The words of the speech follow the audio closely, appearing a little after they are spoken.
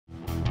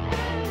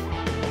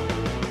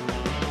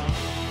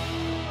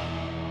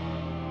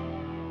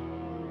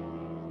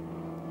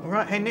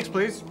Alright, hey, next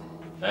please.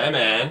 Hey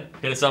man,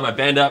 here to start my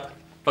band up.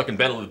 Fucking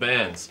battle of the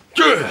bands.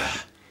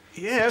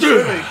 Yeah,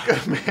 absolutely.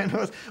 Good, man.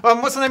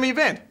 What's the name of your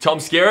band? Tom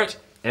Skerritt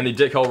and the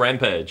Dickhole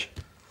Rampage.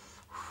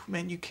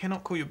 Man, you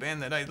cannot call your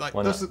band that, eh? Like,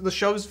 Why not? the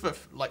show's for,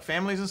 like,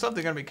 families and stuff.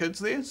 They're going to be kids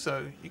there,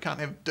 so you can't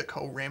have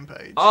Dickhole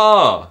Rampage.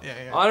 Oh,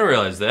 Yeah. I didn't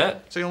realize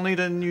that. So you'll need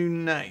a new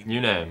name.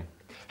 New name.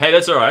 Hey,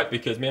 that's alright,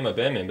 because me and my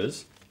band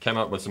members came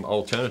up with some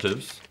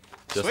alternatives,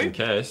 just in Sweet.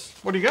 case.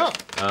 What do you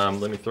got?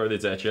 Let me throw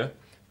these at you.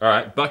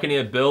 Alright,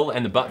 Buccaneer Bill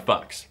and the Butt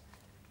Fucks.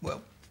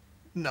 Well,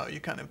 no, you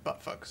can't have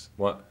butt fucks.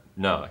 What?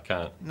 No, I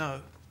can't.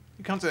 No.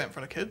 You can't say that in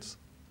front of kids.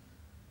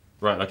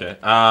 Right, okay.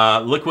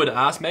 Liquid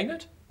Ass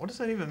Magnet? What does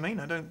that even mean?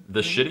 I don't...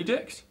 The Shitty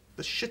Dicks?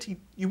 The Shitty...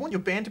 You want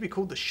your band to be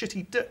called the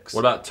Shitty Dicks? What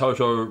about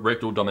Toto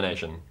Rectal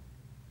Domination?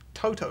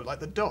 Toto, like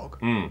the dog?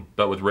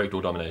 But with rectal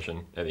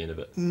domination at the end of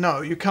it.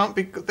 No, you can't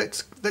be...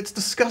 That's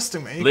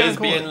disgusting, man. You can't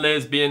call it...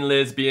 Lesbian. Are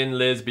you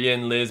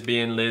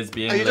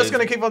just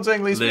going to keep on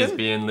saying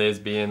lesbian?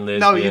 Lesbian.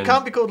 No, you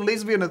can't be called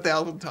lesbian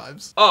 1,000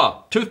 times.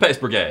 Oh, Toothpaste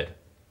Brigade.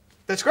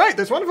 That's great.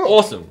 That's wonderful.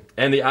 Awesome.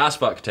 And the Ass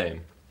Fuck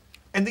Team.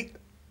 And the...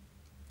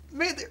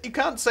 Man, you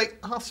can't say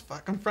ass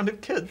fuck in front of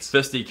kids.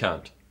 Fisty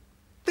Cunt.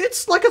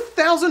 That's like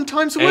 1,000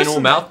 times worse Anal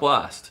than Mouth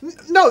Blast.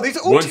 No, these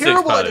are all Wound Sex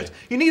terrible Party. ideas.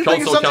 You need to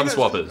think of Coastal something...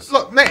 Cum Swappers.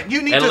 Look, man,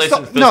 you need to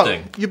Adolescent stop... No,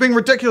 fisting. you're being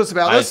ridiculous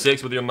about I had this.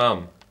 sex with your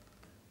mum.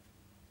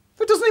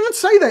 It doesn't even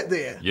say that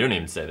there. You don't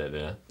even say that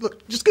there.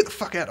 Look, just get the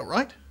fuck out,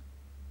 alright?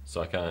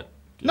 So I can't...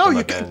 No,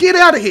 you get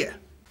out of here.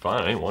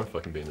 Fine, I didn't want to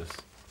fucking be in this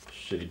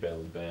shitty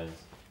battle of bands.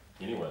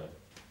 Anyway.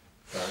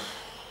 Right.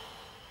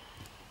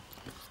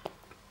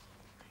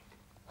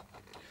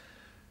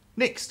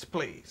 Next,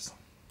 please.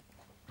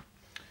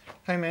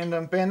 Hey man,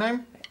 band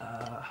name?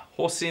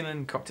 Horse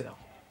Semen Cocktail.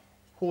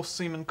 Horse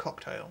Semen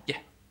Cocktail. Yeah.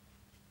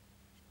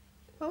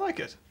 I like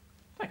it.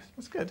 Thanks.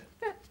 That's good.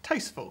 Yeah,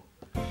 tasteful.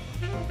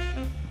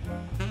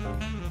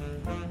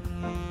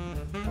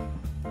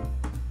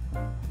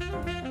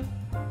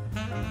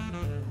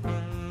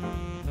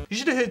 You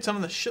should have heard some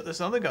of the shit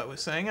this other guy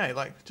was saying, eh?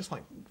 Like, just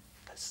like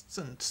fists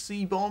and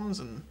C-bombs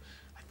and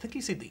I think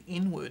he said the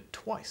N-word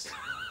twice.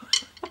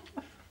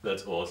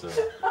 That's awesome.